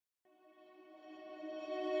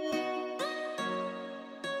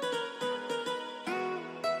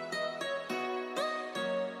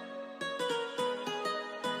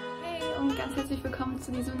ganz herzlich willkommen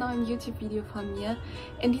zu diesem neuen YouTube-Video von mir.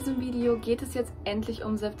 In diesem Video geht es jetzt endlich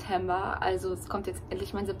um September, also es kommt jetzt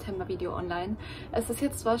endlich mein September-Video online. Es ist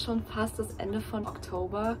jetzt zwar schon fast das Ende von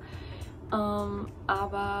Oktober,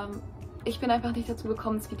 aber ich bin einfach nicht dazu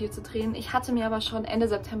gekommen, das Video zu drehen. Ich hatte mir aber schon Ende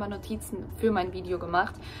September Notizen für mein Video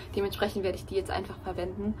gemacht, dementsprechend werde ich die jetzt einfach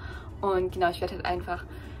verwenden und genau, ich werde halt einfach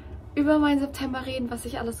über meinen September reden, was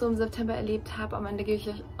ich alles so im September erlebt habe. Am Ende gebe ich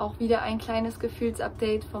euch auch wieder ein kleines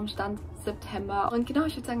Gefühlsupdate vom Stand September. Und genau,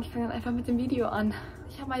 ich würde sagen, ich fange dann einfach mit dem Video an.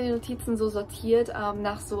 Ich habe meine Notizen so sortiert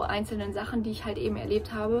nach so einzelnen Sachen, die ich halt eben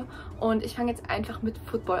erlebt habe. Und ich fange jetzt einfach mit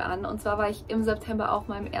Football an. Und zwar war ich im September auf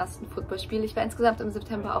meinem ersten Footballspiel. Ich war insgesamt im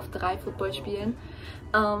September auf 3 Footballspielen.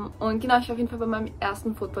 Und genau, ich war auf jeden Fall bei meinem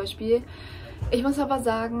ersten Footballspiel. Ich muss aber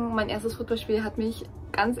sagen, mein erstes Footballspiel hat mich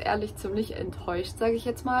ganz ehrlich ziemlich enttäuscht, sage ich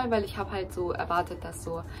jetzt mal, weil ich habe halt so erwartet, dass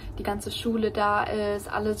so die ganze Schule da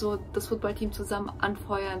ist, alle so das Footballteam zusammen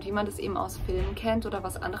anfeuern, wie man das eben aus Filmen kennt oder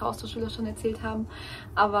was andere aus der Schule schon erzählt haben.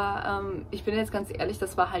 Aber ich bin jetzt ganz ehrlich,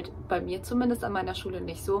 das war halt bei mir zumindest an meiner Schule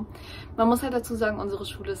nicht so. Man muss halt dazu sagen, unsere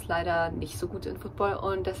Schule ist leider nicht so gut in Football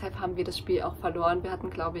und deshalb haben wir das Spiel auch verloren. Wir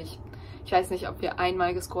hatten, glaube ich weiß nicht, ob wir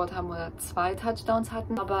einmal gescored haben oder 2 Touchdowns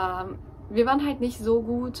hatten, aber wir waren halt nicht so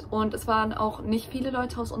gut und es waren auch nicht viele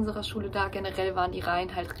Leute aus unserer Schule da. Generell waren die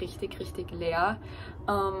Reihen halt richtig leer.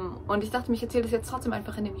 Und ich dachte, ich erzähle das jetzt trotzdem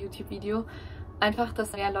einfach in dem YouTube-Video. Einfach,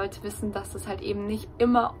 dass mehr Leute wissen, dass es halt eben nicht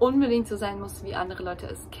immer unbedingt so sein muss, wie andere Leute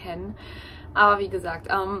es kennen. Aber wie gesagt,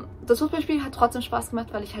 das Fußballspiel hat trotzdem Spaß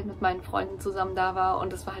gemacht, weil ich halt mit meinen Freunden zusammen da war.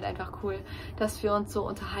 Und es war halt einfach cool, dass wir uns so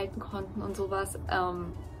unterhalten konnten und sowas.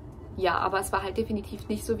 Ja, aber es war halt definitiv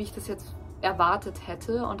nicht so, wie ich das jetzt erwartet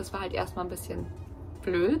hätte und das war halt erstmal ein bisschen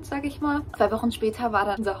blöd, sage ich mal. 2 Wochen später war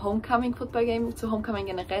dann unser Homecoming-Football-Game. Zu Homecoming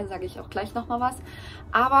generell sage ich auch gleich nochmal was.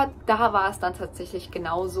 Aber da war es dann tatsächlich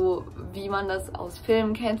genauso, wie man das aus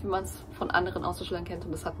Filmen kennt, wie man es von anderen Austauschschülern kennt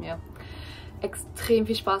und das hat mir extrem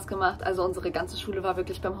viel Spaß gemacht. Also unsere ganze Schule war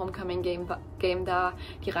wirklich beim Homecoming-Game da.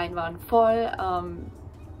 Die Reihen waren voll.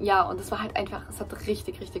 Ja, und es war halt einfach, es hat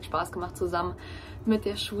richtig Spaß gemacht, zusammen mit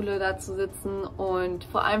der Schule da zu sitzen und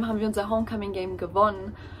vor allem haben wir unser Homecoming-Game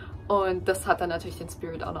gewonnen und das hat dann natürlich den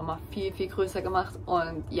Spirit auch nochmal viel größer gemacht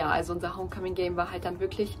und ja, also unser Homecoming-Game war halt dann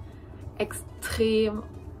wirklich extrem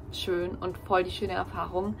schön und voll die schöne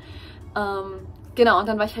Erfahrung. Genau, und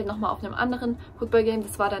dann war ich halt nochmal auf einem anderen Football-Game,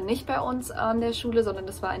 das war dann nicht bei uns an der Schule, sondern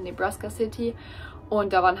das war in Nebraska City.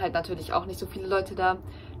 Und da waren halt natürlich auch nicht so viele Leute da.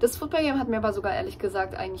 Das Football-Game hat mir aber sogar ehrlich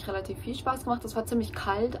gesagt eigentlich relativ viel Spaß gemacht. Das war ziemlich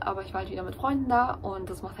kalt, aber ich war halt wieder mit Freunden da. Und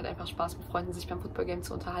das macht halt einfach Spaß, mit Freunden sich beim Football-Game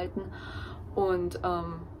zu unterhalten. Und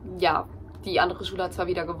ja, die andere Schule hat zwar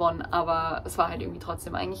wieder gewonnen, aber es war halt irgendwie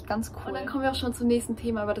trotzdem eigentlich ganz cool. Und dann kommen wir auch schon zum nächsten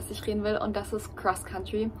Thema, über das ich reden will. Und das ist Cross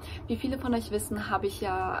Country. Wie viele von euch wissen, habe ich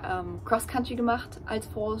ja Cross Country gemacht als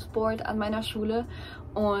Fall Sport an meiner Schule.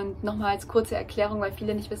 Und nochmal als kurze Erklärung, weil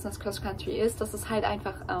viele nicht wissen, was Cross Country ist. Das ist halt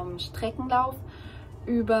einfach Streckenlauf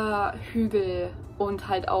über Hügel und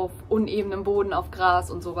halt auf unebenem Boden, auf Gras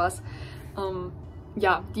und sowas.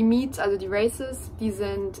 Ja, die Meets, also die Races, die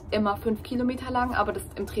sind immer 5 Kilometer lang, aber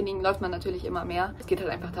im Training läuft man natürlich immer mehr. Es geht halt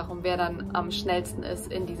einfach darum, wer dann am schnellsten ist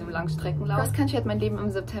in diesem Langstreckenlauf. Cross Country hat mein Leben im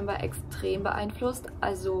September extrem beeinflusst.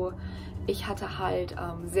 Also ich hatte halt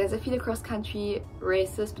sehr viele Cross Country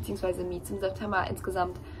Races bzw. Meets im September,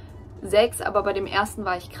 insgesamt 6, aber bei dem ersten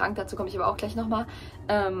war ich krank, dazu komme ich aber auch gleich nochmal.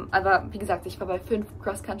 Aber wie gesagt, ich war bei 5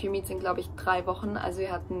 Cross-Country-Meets in, glaube ich, 3 Wochen. Also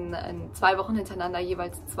wir hatten in 2 Wochen hintereinander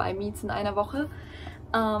jeweils 2 Meets in einer Woche.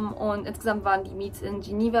 Und insgesamt waren die Meets in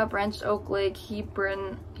Geneva, Branched Oak Lake,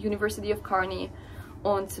 Hebron, University of Kearney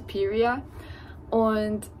und Superior.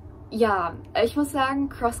 Und ja, ich muss sagen,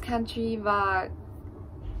 Cross-Country war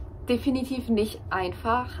definitiv nicht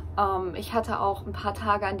einfach. Ich hatte auch ein paar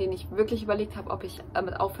Tage, an denen ich wirklich überlegt habe, ob ich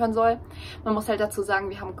damit aufhören soll. Man muss halt dazu sagen,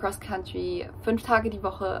 wir haben Cross Country 5 Tage die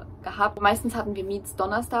Woche gehabt. Meistens hatten wir Meets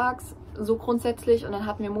donnerstags, so grundsätzlich. Und dann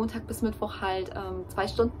hatten wir Montag bis Mittwoch halt 2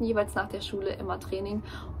 Stunden jeweils nach der Schule immer Training.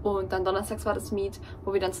 Und dann donnerstags war das Meet,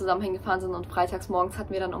 wo wir dann zusammen hingefahren sind. Und freitags morgens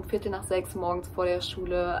hatten wir dann um 5:45 morgens vor der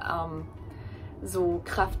Schule so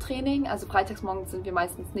Krafttraining, also freitags morgens sind wir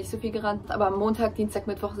meistens nicht so viel gerannt, aber am Montag, Dienstag,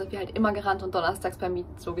 Mittwoch sind wir halt immer gerannt und donnerstags beim Meet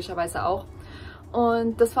logischerweise auch.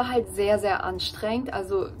 Und das war halt sehr anstrengend,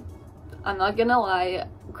 also I'm not gonna lie,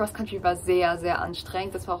 Cross Country war sehr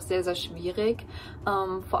anstrengend, das war auch sehr schwierig.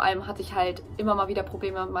 Vor allem hatte ich halt immer mal wieder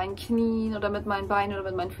Probleme mit meinen Knien oder mit meinen Beinen oder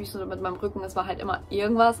mit meinen Füßen oder mit meinem Rücken, es war halt immer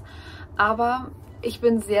irgendwas, aber ich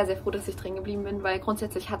bin sehr, sehr froh, dass ich drin geblieben bin, weil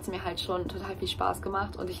grundsätzlich hat es mir halt schon total viel Spaß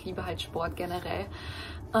gemacht und ich liebe halt Sport generell.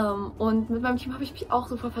 Und mit meinem Team habe ich mich auch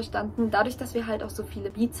super verstanden. Dadurch, dass wir halt auch so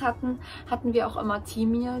viele Meets hatten, hatten wir auch immer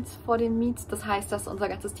Team-Meals vor den Meets. Das heißt, dass unser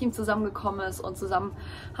ganzes Team zusammengekommen ist und zusammen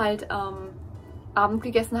halt Abend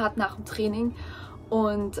gegessen hat nach dem Training.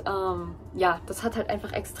 Und ja, das hat halt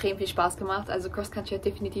einfach extrem viel Spaß gemacht. Also Cross Country hat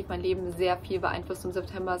definitiv mein Leben sehr viel beeinflusst im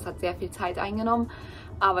September. Es hat sehr viel Zeit eingenommen.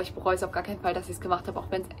 Aber ich bereue es auf gar keinen Fall, dass ich es gemacht habe,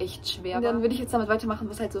 auch wenn es echt schwer war. Und dann würde ich jetzt damit weitermachen,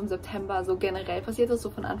 was halt so im September so generell passiert ist,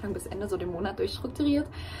 so von Anfang bis Ende, so den Monat durchstrukturiert.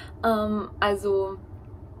 Also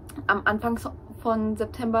am Anfang von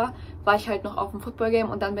September war ich halt noch auf dem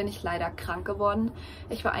Football-Game und dann bin ich leider krank geworden.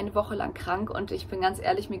 Ich war eine Woche lang krank und ich bin ganz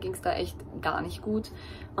ehrlich, mir ging es da echt gar nicht gut.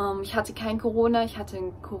 Ich hatte kein Corona, ich hatte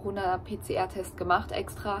einen Corona-PCR-Test gemacht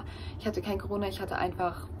extra. Ich hatte kein Corona, ich hatte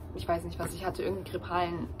einfach, ich weiß nicht was, ich hatte irgendeinen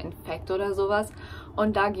grippalen Infekt oder sowas.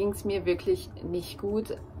 Und da ging es mir wirklich nicht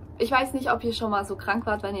gut. Ich weiß nicht, ob ihr schon mal so krank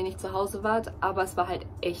wart, wenn ihr nicht zu Hause wart, aber es war halt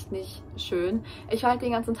echt nicht schön. Ich war halt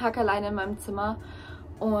den ganzen Tag alleine in meinem Zimmer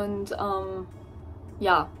und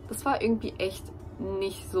ja, das war irgendwie echt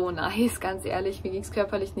nicht so nice, ganz ehrlich. Mir ging es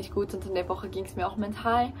körperlich nicht gut und in der Woche ging es mir auch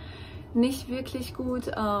mental nicht wirklich gut,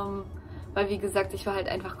 weil wie gesagt, ich war halt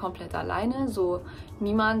einfach komplett alleine. So,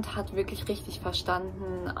 niemand hat wirklich richtig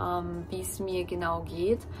verstanden, wie es mir genau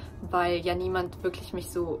geht, weil ja niemand wirklich mich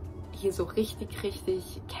so hier so richtig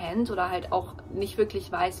kennt oder halt auch nicht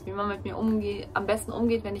wirklich weiß, wie man mit mir am besten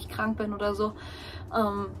umgeht, wenn ich krank bin oder so.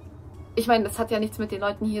 Ich meine, das hat ja nichts mit den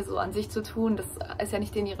Leuten hier so an sich zu tun, das ist ja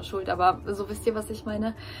nicht denen ihre Schuld, aber so wisst ihr, was ich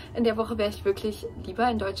meine. In der Woche wäre ich wirklich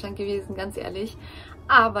lieber in Deutschland gewesen, ganz ehrlich.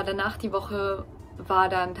 Aber danach die Woche war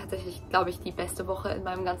dann tatsächlich, glaube ich, die beste Woche in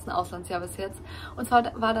meinem ganzen Auslandsjahr bis jetzt. Und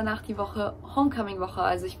zwar war danach die Woche Homecoming-Woche.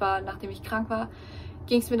 Also ich war, nachdem ich krank war,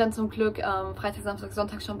 ging es mir dann zum Glück Freitag, Samstag,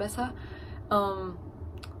 Sonntag schon besser.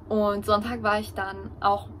 Und Sonntag war ich dann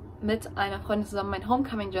auch mit einer Freundin zusammen mein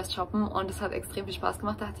Homecoming-Dress shoppen und es hat extrem viel Spaß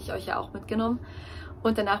gemacht, da hatte ich euch ja auch mitgenommen.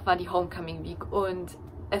 Und danach war die Homecoming Week und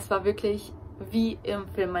es war wirklich wie im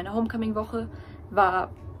Film. Meine Homecoming-Woche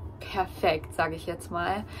war perfekt, sage ich jetzt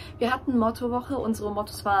mal. Wir hatten Mottowoche, unsere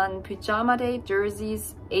Mottos waren Pyjama Day,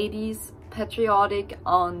 Jerseys, 80s, Patriotic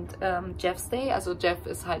und Jeff's Day. Also Jeff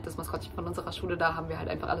ist halt das Maskottchen von unserer Schule, da haben wir halt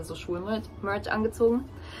einfach alle so Schulmerch angezogen.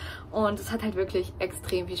 Und es hat halt wirklich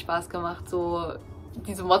extrem viel Spaß gemacht, so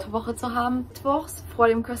diese Mottowoche zu haben. Mittwochs vor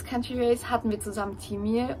dem Cross-Country Race hatten wir zusammen Team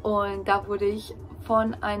Meal und da wurde ich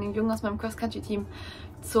von einem Jungen aus meinem Cross-Country-Team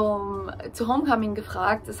zu Homecoming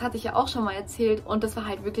gefragt. Das hatte ich ja auch schon mal erzählt und das war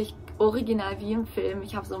halt wirklich original wie im Film.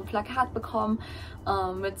 Ich habe so ein Plakat bekommen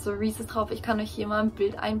mit so Reese's drauf. Ich kann euch hier mal ein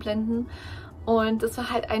Bild einblenden und das war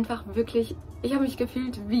halt einfach wirklich, ich habe mich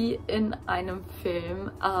gefühlt wie in einem Film.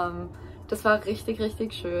 Das war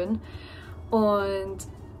richtig schön und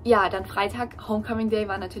ja, dann Freitag, Homecoming Day,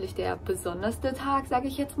 war natürlich der besonderste Tag, sage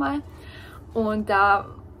ich jetzt mal. Und da,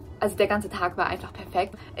 also der ganze Tag war einfach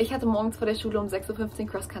perfekt. Ich hatte morgens vor der Schule um 6:15 Uhr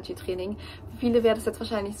Cross-Country-Training. Für viele wäre das jetzt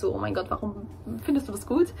wahrscheinlich so, oh mein Gott, warum findest du das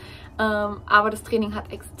gut? Aber das Training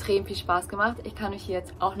hat extrem viel Spaß gemacht. Ich kann euch hier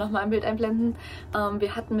jetzt auch nochmal ein Bild einblenden.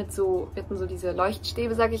 Wir hatten so diese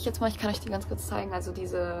Leuchtstäbe, sage ich jetzt mal. Ich kann euch die ganz kurz zeigen. Also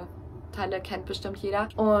diese Teile kennt bestimmt jeder.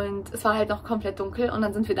 Und es war halt noch komplett dunkel und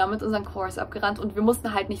dann sind wir da mit unseren Chorus abgerannt und wir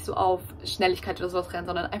mussten halt nicht so auf Schnelligkeit oder sowas rennen,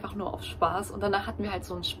 sondern einfach nur auf Spaß. Und danach hatten wir halt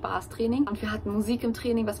so ein Spaßtraining und wir hatten Musik im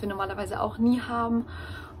Training, was wir normalerweise auch nie haben.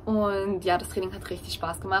 Und ja, das Training hat richtig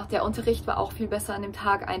Spaß gemacht. Der Unterricht war auch viel besser an dem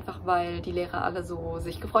Tag, einfach weil die Lehrer alle so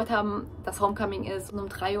sich gefreut haben, dass Homecoming ist. Und um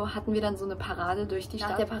 3 Uhr hatten wir dann so eine Parade durch die Stadt.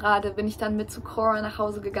 Nach der Parade bin ich dann mit zu Cora nach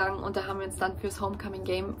Hause gegangen und da haben wir uns dann fürs Homecoming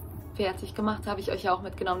Game fertig gemacht, habe ich euch ja auch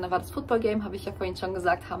mitgenommen. Da war das Football Game, habe ich ja vorhin schon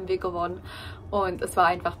gesagt, haben wir gewonnen. Und es war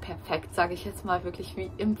einfach perfekt, sage ich jetzt mal, wirklich wie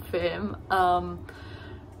im Film.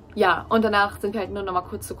 Ja, und danach sind wir halt nur noch mal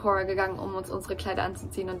kurz zu Cora gegangen, um uns unsere Kleider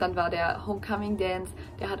anzuziehen. Und dann war der Homecoming Dance,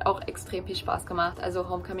 der hat auch extrem viel Spaß gemacht. Also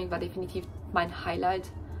Homecoming war definitiv mein Highlight,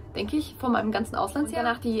 denke ich, von meinem ganzen Auslandsjahr. Und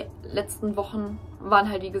danach die letzten Wochen waren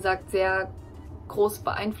halt, wie gesagt, sehr groß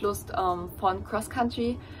beeinflusst von Cross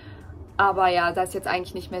Country. Aber ja, da ist jetzt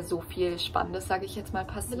eigentlich nicht mehr so viel Spannendes, sage ich jetzt mal,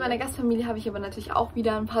 passiert. Mit meiner Gastfamilie habe ich aber natürlich auch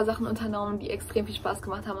wieder ein paar Sachen unternommen, die extrem viel Spaß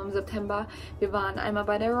gemacht haben im September. Wir waren einmal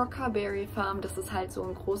bei der Rockaberry Farm, das ist halt so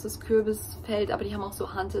ein großes Kürbisfeld, aber die haben auch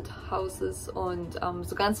so Haunted Houses und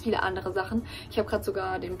so ganz viele andere Sachen. Ich habe gerade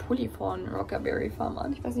sogar den Pulli von Rockaberry Farm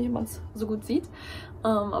an, ich weiß nicht, ob man es so gut sieht,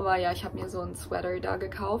 aber ja, ich habe mir so einen Sweater da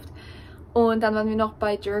gekauft. Und dann waren wir noch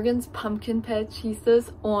bei Jürgens Pumpkin Patch hieß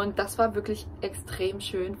es und das war wirklich extrem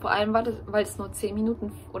schön. Vor allem weil es nur 10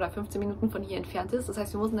 Minuten oder 15 Minuten von hier entfernt ist. Das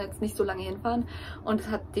heißt, wir mussten jetzt nicht so lange hinfahren und es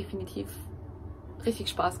hat definitiv richtig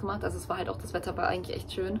Spaß gemacht. Also es war halt auch, das Wetter war eigentlich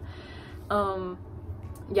echt schön.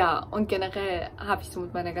 Ja, und generell habe ich so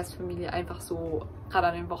mit meiner Gastfamilie einfach so gerade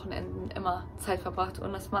an den Wochenenden immer Zeit verbracht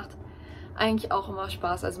und das macht eigentlich auch immer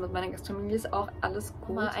Spaß. Also mit meiner Gastfamilie ist auch alles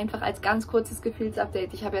gut. Mal einfach als ganz kurzes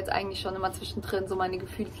Gefühlsupdate. Ich habe jetzt eigentlich schon immer zwischendrin so meine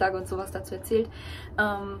Gefühlslage und sowas dazu erzählt.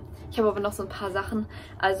 Ich habe aber noch so ein paar Sachen.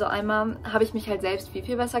 Also einmal habe ich mich halt selbst viel,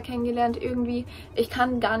 viel besser kennengelernt irgendwie. Ich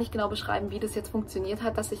kann gar nicht genau beschreiben, wie das jetzt funktioniert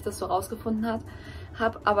hat, dass ich das so rausgefunden habe.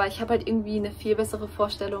 Aber ich habe halt irgendwie eine viel bessere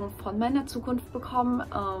Vorstellung von meiner Zukunft bekommen.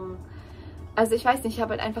 Also ich weiß nicht, ich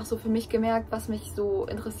habe halt einfach so für mich gemerkt, was mich so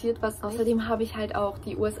interessiert. Außerdem habe ich halt auch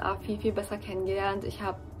die USA viel, viel besser kennengelernt. Ich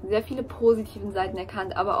habe sehr viele positiven Seiten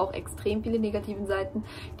erkannt, aber auch extrem viele negativen Seiten,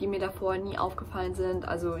 die mir davor nie aufgefallen sind.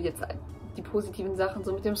 Also jetzt die positiven Sachen,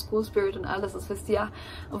 so mit dem School Spirit und alles, das wisst ihr ja,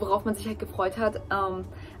 worauf man sich halt gefreut hat.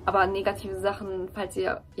 Aber negative Sachen, falls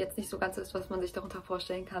ihr jetzt nicht so ganz wisst, was man sich darunter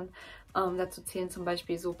vorstellen kann, dazu zählen zum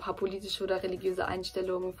Beispiel so ein paar politische oder religiöse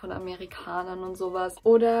Einstellungen von Amerikanern und sowas.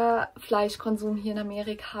 Oder Fleischkonsum hier in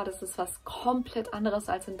Amerika, das ist was komplett anderes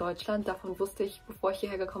als in Deutschland. Davon wusste ich, bevor ich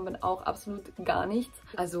hierher gekommen bin, auch absolut gar nichts.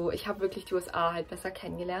 Also ich habe wirklich die USA halt besser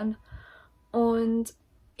kennengelernt. Und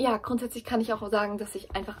ja, grundsätzlich kann ich auch sagen, dass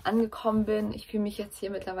ich einfach angekommen bin. Ich fühle mich jetzt hier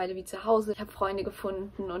mittlerweile wie zu Hause. Ich habe Freunde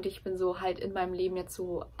gefunden und ich bin so halt in meinem Leben jetzt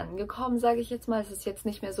so angekommen, sage ich jetzt mal. Es ist jetzt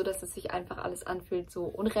nicht mehr so, dass es sich einfach alles anfühlt so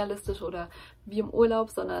unrealistisch oder wie im Urlaub,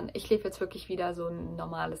 sondern ich lebe jetzt wirklich wieder so ein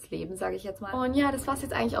normales Leben, sage ich jetzt mal. Und ja, das war es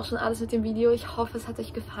jetzt eigentlich auch schon alles mit dem Video. Ich hoffe, es hat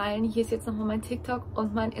euch gefallen. Hier ist jetzt nochmal mein TikTok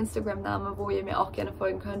und mein Instagram-Name, wo ihr mir auch gerne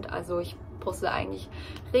folgen könnt. Also ich poste eigentlich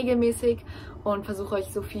regelmäßig und versuche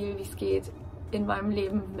euch so viel wie es geht in meinem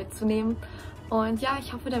Leben mitzunehmen. Und ja,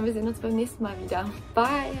 ich hoffe dann, wir sehen uns beim nächsten Mal wieder.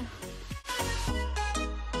 Bye!